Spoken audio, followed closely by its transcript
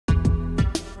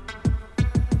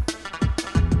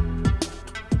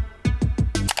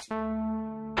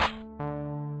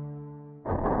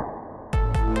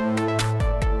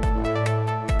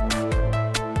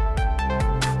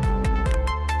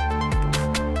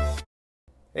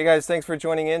Hey guys, thanks for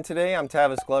joining in today. I'm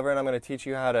Tavis Glover and I'm going to teach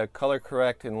you how to color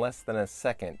correct in less than a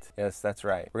second. Yes, that's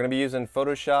right. We're going to be using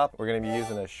Photoshop, we're going to be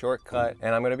using a shortcut,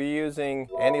 and I'm going to be using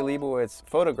Annie Leibovitz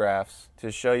photographs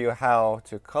to show you how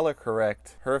to color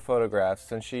correct her photographs,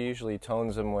 since she usually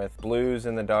tones them with blues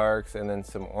in the darks and then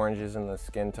some oranges in the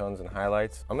skin tones and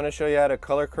highlights. I'm going to show you how to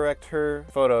color correct her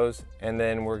photos, and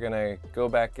then we're going to go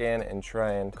back in and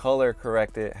try and color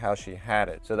correct it how she had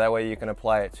it. So that way you can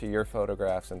apply it to your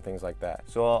photographs and things like that.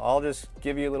 So I'll just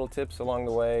give you little tips along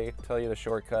the way, tell you the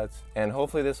shortcuts, and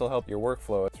hopefully this will help your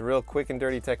workflow. It's a real quick and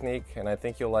dirty technique, and I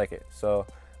think you'll like it. So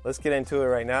let's get into it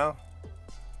right now.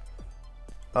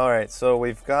 All right, so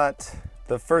we've got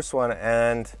the first one,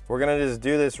 and we're gonna just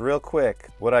do this real quick.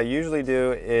 What I usually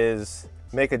do is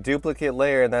make a duplicate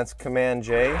layer, and that's Command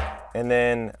J, and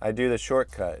then I do the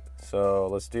shortcut. So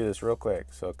let's do this real quick.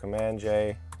 So Command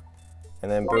J,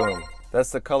 and then boom.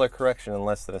 That's the color correction in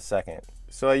less than a second.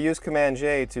 So I use Command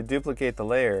J to duplicate the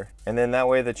layer, and then that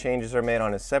way the changes are made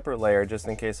on a separate layer just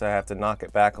in case I have to knock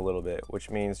it back a little bit, which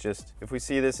means just if we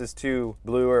see this is too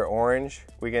blue or orange,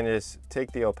 we can just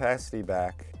take the opacity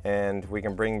back and we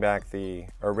can bring back the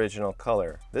original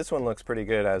color. This one looks pretty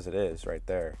good as it is right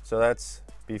there. So that's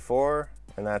before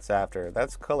and that's after.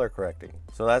 That's color correcting.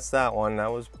 So that's that one.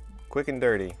 That was quick and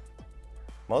dirty.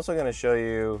 I'm also going to show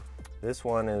you, this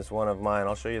one is one of mine.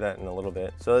 I'll show you that in a little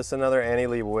bit. So this is another Annie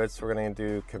Leibovitz. We're going to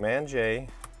do Command J,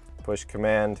 push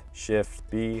Command Shift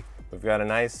B. We've got a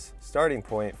nice starting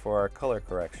point for our color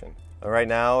correction. Right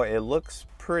now it looks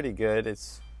pretty good.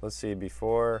 It's, let's see,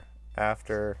 before,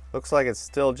 after. Looks like it's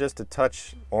still just a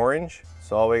touch orange.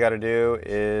 So all we got to do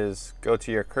is go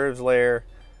to your curves layer,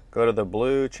 go to the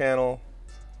blue channel,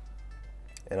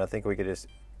 and I think we could just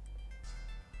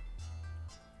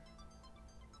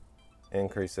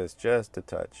increase this just a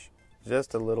touch,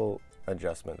 just a little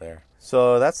adjustment there.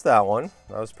 So that's that one.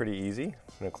 That was pretty easy.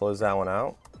 I'm gonna close that one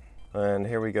out, and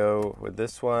here we go with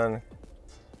this one.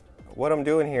 What I'm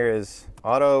doing here is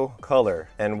auto color,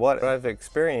 and what I've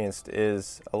experienced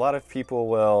is a lot of people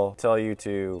will tell you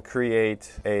to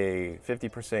create a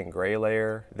 50% gray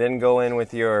layer, then go in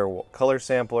with your color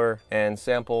sampler and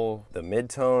sample the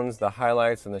midtones, the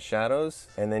highlights, and the shadows,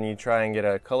 and then you try and get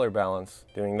a color balance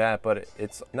doing that, but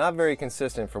it's not very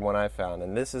consistent from what I found.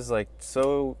 And this is like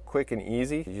so quick and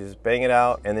easy. You just bang it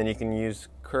out, and then you can use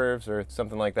curves or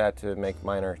something like that to make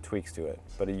minor tweaks to it.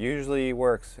 But it usually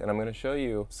works, and I'm going to show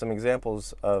you some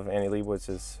examples of Annie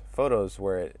Leibovitz's photos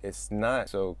where it's not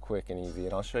so quick and easy,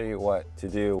 and I'll show you what to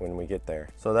do when we get there.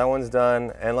 So that one's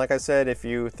done, and like I said, if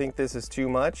you think this is too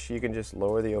much, you can just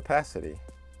lower the opacity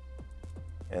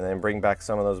and then bring back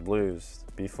some of those blues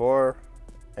before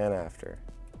and after.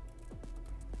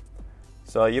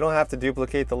 So you don't have to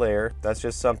duplicate the layer. That's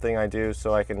just something I do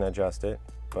so I can adjust it,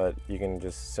 but you can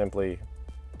just simply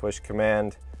push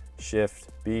Command Shift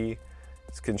B.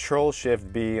 It's Control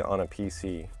Shift B on a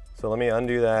PC. So let me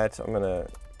undo that. I'm gonna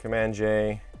Command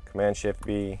J, Command Shift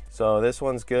B. So this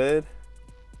one's good.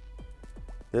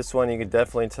 This one you can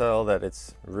definitely tell that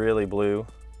it's really blue.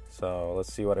 So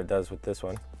let's see what it does with this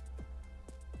one.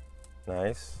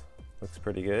 Nice, looks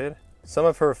pretty good. Some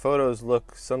of her photos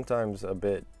look sometimes a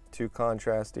bit too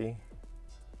contrasty.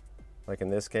 Like in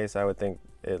this case, I would think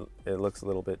it looks a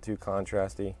little bit too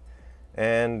contrasty.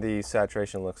 And the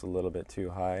saturation looks a little bit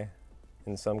too high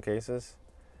in some cases.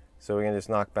 So we can just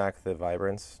knock back the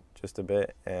vibrance just a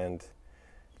bit, and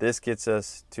this gets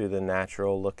us to the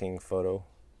natural looking photo,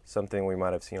 something we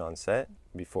might have seen on set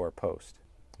before post.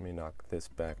 Let me knock this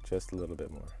back just a little bit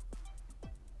more.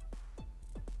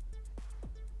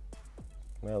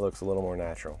 That looks a little more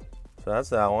natural. So that's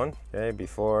that one. Okay,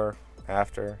 before,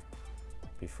 after.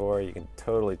 Before, you can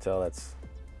totally tell that's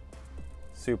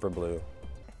super blue.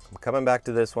 I'm coming back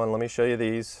to this one. Let me show you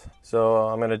these. So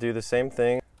I'm going to do the same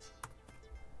thing.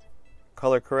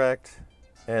 Color correct.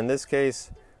 And in this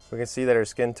case, we can see that our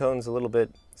skin tone's a little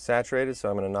bit saturated, so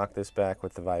I'm going to knock this back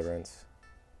with the vibrance.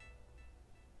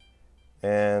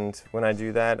 And when I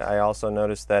do that, I also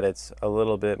notice that it's a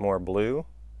little bit more blue.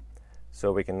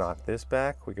 So we can knock this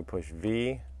back. We can push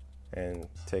V and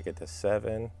take it to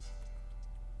 7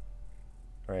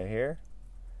 right here.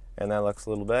 And that looks a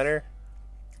little better.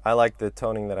 I like the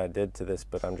toning that I did to this,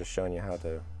 but I'm just showing you how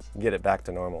to get it back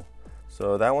to normal.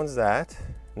 So that one's that.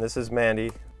 And this is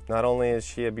Mandy. Not only is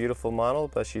she a beautiful model,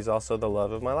 but she's also the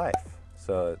love of my life.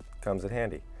 So it comes in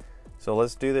handy. So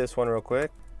let's do this one real quick.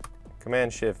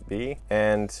 Command Shift B,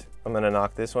 and I'm gonna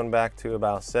knock this one back to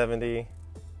about 70,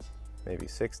 maybe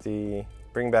 60.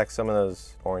 Bring back some of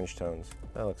those orange tones.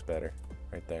 That looks better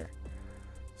right there.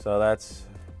 So that's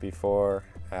before,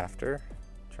 after.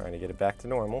 Trying to get it back to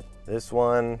normal. This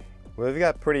one, we've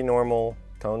got pretty normal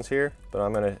tones here, but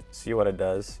I'm gonna see what it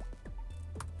does.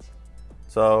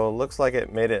 So it looks like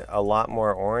it made it a lot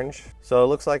more orange. So it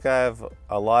looks like I have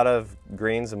a lot of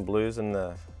greens and blues in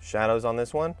the shadows on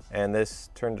this one, and this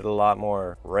turned it a lot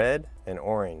more red and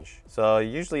orange. So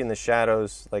usually in the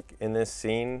shadows, like in this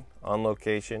scene on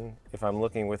location, if I'm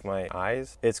looking with my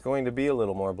eyes, it's going to be a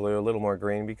little more blue, a little more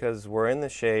green, because we're in the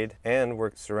shade and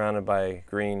we're surrounded by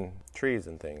green trees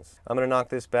and things. I'm gonna knock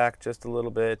this back just a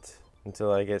little bit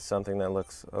until I get something that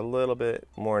looks a little bit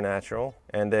more natural.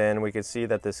 And then we can see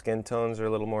that the skin tones are a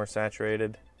little more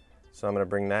saturated. So I'm gonna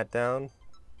bring that down.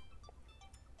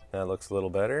 That looks a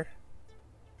little better.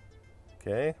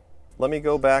 Okay, let me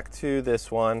go back to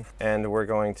this one and we're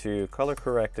going to color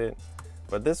correct it.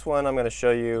 But this one I'm gonna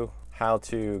show you how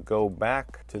to go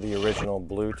back to the original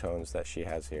blue tones that she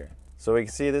has here. So we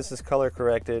can see this is color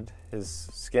corrected. His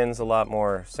skin's a lot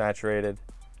more saturated.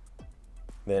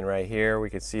 Then right here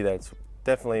we can see that it's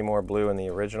definitely more blue in the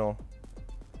original.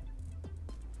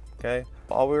 Okay,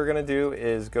 all we're gonna do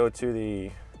is go to the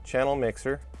channel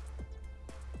mixer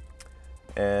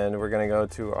and we're gonna go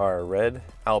to our red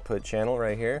output channel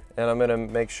right here, and I'm gonna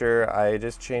make sure I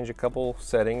just change a couple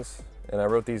settings, and I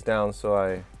wrote these down so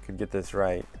I could get this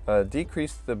right.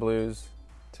 Decrease the blues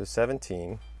to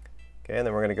 17. Okay, and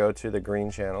then we're gonna go to the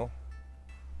green channel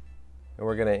and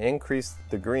we're gonna increase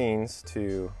the greens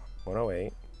to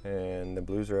 108, and the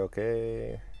blues are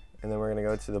okay. And then we're gonna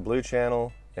go to the blue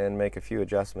channel and make a few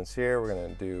adjustments here. We're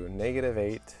gonna do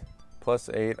 -8,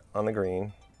 +8 on the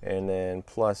green, and then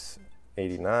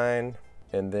 +89,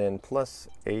 and then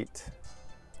 +8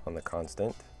 on the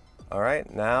constant. All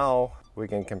right, now we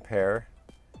can compare.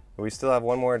 We still have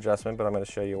one more adjustment, but I'm gonna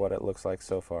show you what it looks like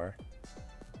so far.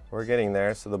 We're getting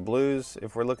there. So the blues,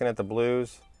 if we're looking at the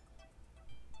blues,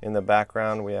 in the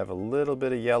background we have a little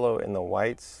bit of yellow in the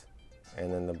whites,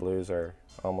 and then the blues are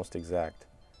almost exact.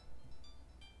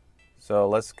 So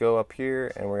let's go up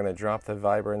here and we're gonna drop the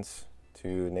vibrance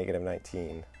to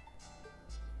 -19.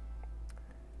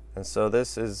 And so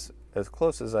this is as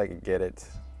close as I could get it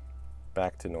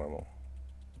back to normal.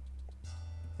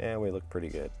 And we look pretty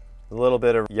good. A little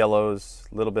bit of yellows,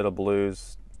 a little bit of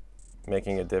blues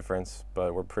making a difference,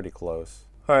 but we're pretty close.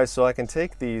 All right, so I can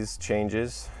take these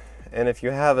changes, and if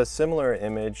you have a similar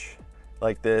image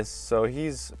like this, so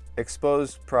he's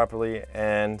exposed properly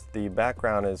and the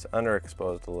background is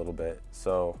underexposed a little bit.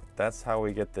 So that's how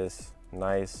we get this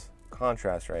nice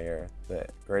contrast right here. The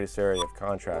greatest area of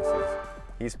contrast is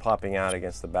he's popping out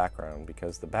against the background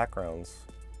because the background's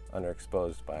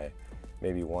underexposed by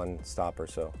maybe one stop or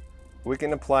so. We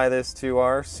can apply this to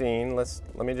our scene. Let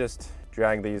me just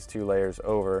drag these two layers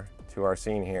over to our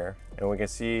scene here, and we can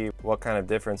see what kind of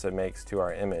difference it makes to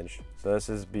our image. So this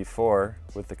is before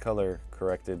with the color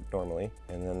corrected normally,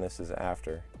 and then this is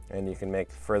after, and you can make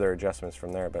further adjustments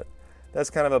from there, but that's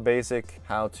kind of a basic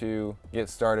how to get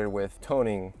started with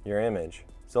toning your image.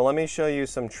 So let me show you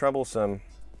some troublesome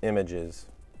images.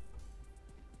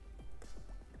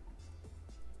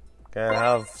 Okay, I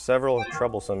have several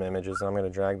troublesome images, and I'm going to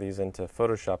drag these into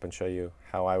Photoshop and show you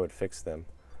how I would fix them.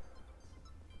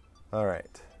 All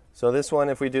right. So this one,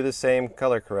 if we do the same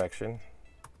color correction,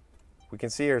 we can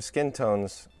see her skin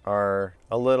tones are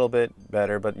a little bit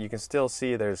better, but you can still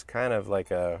see there's kind of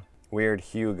like a weird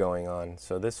hue going on.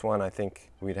 So this one, I think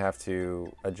we'd have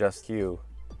to adjust hue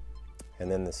and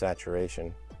then the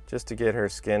saturation just to get her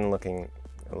skin looking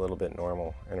a little bit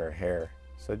normal, and her hair.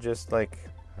 So just like,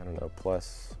 I don't know,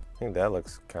 plus, I think that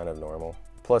looks kind of normal.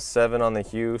 +7 on the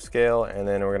hue scale, and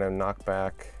then we're gonna knock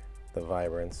back the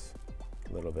vibrance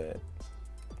a little bit.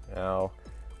 Now,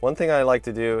 one thing I like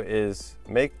to do is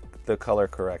make the color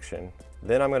correction.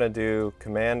 Then I'm going to do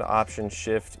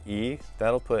Command-Option-Shift-E.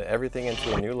 That'll put everything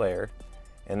into a new layer.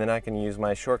 And then I can use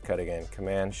my shortcut again,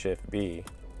 Command-Shift-B.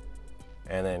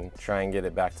 And then try and get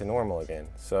it back to normal again.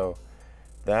 So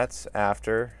that's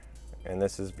after, and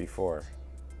this is before.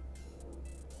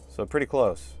 So pretty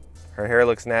close. Her hair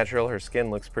looks natural, her skin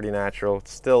looks pretty natural.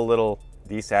 It's still a little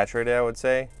desaturated, I would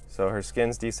say. So her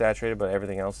skin's desaturated, but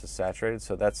everything else is saturated.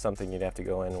 So that's something you'd have to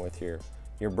go in with your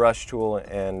brush tool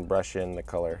and brush in the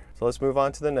color. So let's move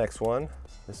on to the next one.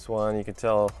 This one, you can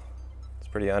tell it's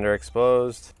pretty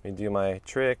underexposed. Let me do my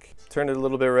trick. Turn it a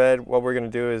little bit red. What we're gonna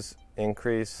do is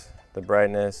increase the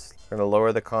brightness. We're gonna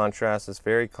lower the contrast. It's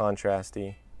very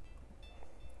contrasty.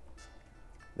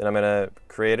 Then I'm gonna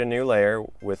create a new layer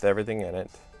with everything in it.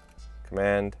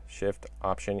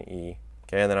 Command-Shift-Option-E.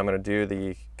 Okay, and then I'm going to do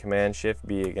the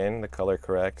Command-Shift-B again, the color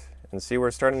correct, and see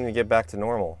we're starting to get back to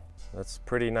normal. That's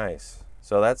pretty nice.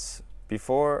 So that's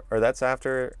before, or that's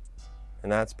after,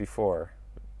 and that's before.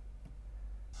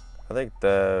 I think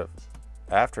the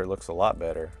after looks a lot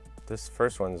better. This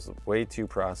first one's way too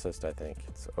processed, I think.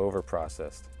 It's over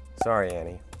processed. Sorry,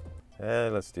 Annie.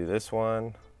 Let's do this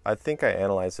one. I think I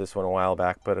analyzed this one a while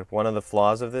back, but one of the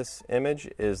flaws of this image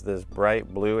is this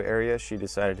bright blue area she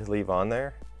decided to leave on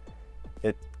there.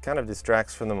 It kind of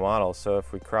distracts from the model, so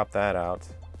if we crop that out,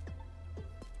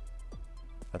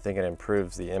 I think it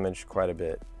improves the image quite a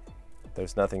bit.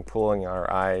 There's nothing pulling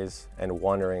our eyes and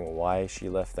wondering why she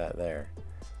left that there.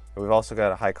 We've also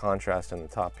got a high contrast in the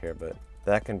top here, but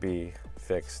that can be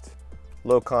fixed.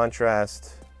 Low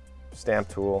contrast stamp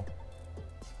tool.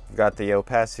 I've got the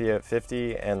opacity at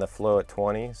 50 and the flow at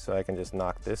 20, so I can just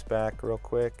knock this back real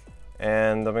quick.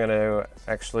 And I'm gonna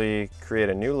actually create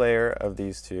a new layer of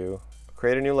these two.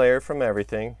 Create a new layer from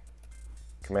everything.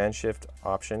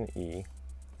 Command-Shift-Option-E.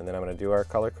 And then I'm gonna do our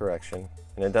color correction.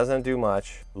 And it doesn't do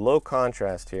much. Low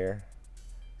contrast here.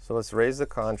 So let's raise the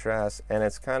contrast, and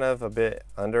it's kind of a bit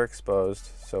underexposed.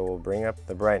 So we'll bring up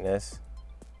the brightness,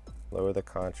 lower the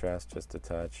contrast just a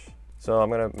touch. So I'm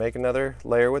gonna make another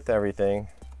layer with everything.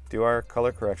 Do our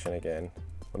color correction again.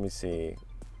 Let me see. It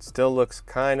still looks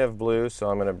kind of blue, so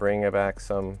I'm gonna bring it back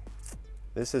some.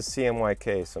 This is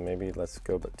CMYK, so maybe let's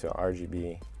go to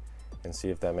RGB and see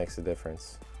if that makes a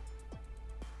difference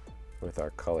with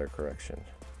our color correction.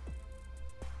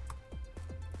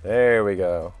 There we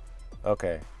go.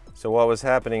 Okay, so what was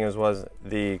happening was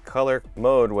the color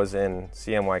mode was in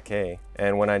CMYK,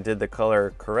 and when I did the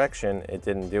color correction, it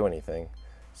didn't do anything.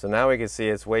 So now we can see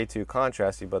it's way too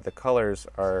contrasty, but the colors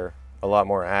are a lot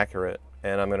more accurate.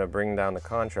 And I'm gonna bring down the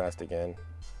contrast again.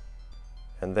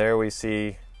 And there we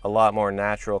see a lot more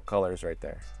natural colors right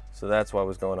there. So that's what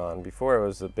was going on. Before it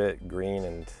was a bit green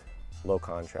and low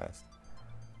contrast.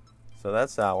 So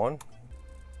that's that one.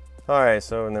 All right,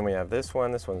 so and then we have this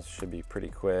one. This one should be pretty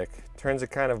quick. Turns it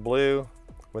kind of blue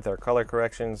with our color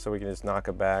correction, so we can just knock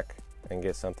it back and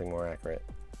get something more accurate.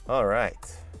 All right.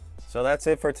 So that's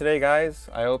it for today, guys.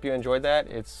 I hope you enjoyed that.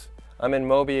 I'm in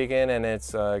Moby again, and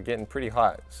it's getting pretty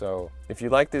hot. So if you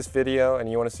like this video and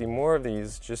you want to see more of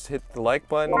these, just hit the like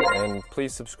button and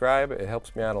please subscribe. It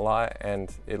helps me out a lot,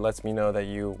 and it lets me know that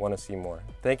you want to see more.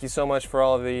 Thank you so much for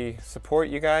all of the support,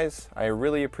 you guys. I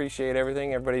really appreciate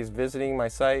everything. Everybody's visiting my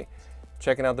site,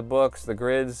 checking out the books, the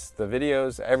grids, the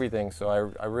videos, everything. So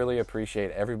I really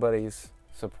appreciate everybody's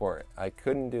support. I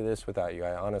couldn't do this without you.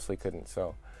 I honestly couldn't.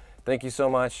 So thank you so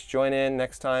much. Join in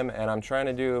next time, and I'm trying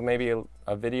to do maybe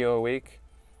a video a week,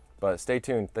 but stay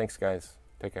tuned. Thanks, guys.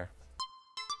 Take care.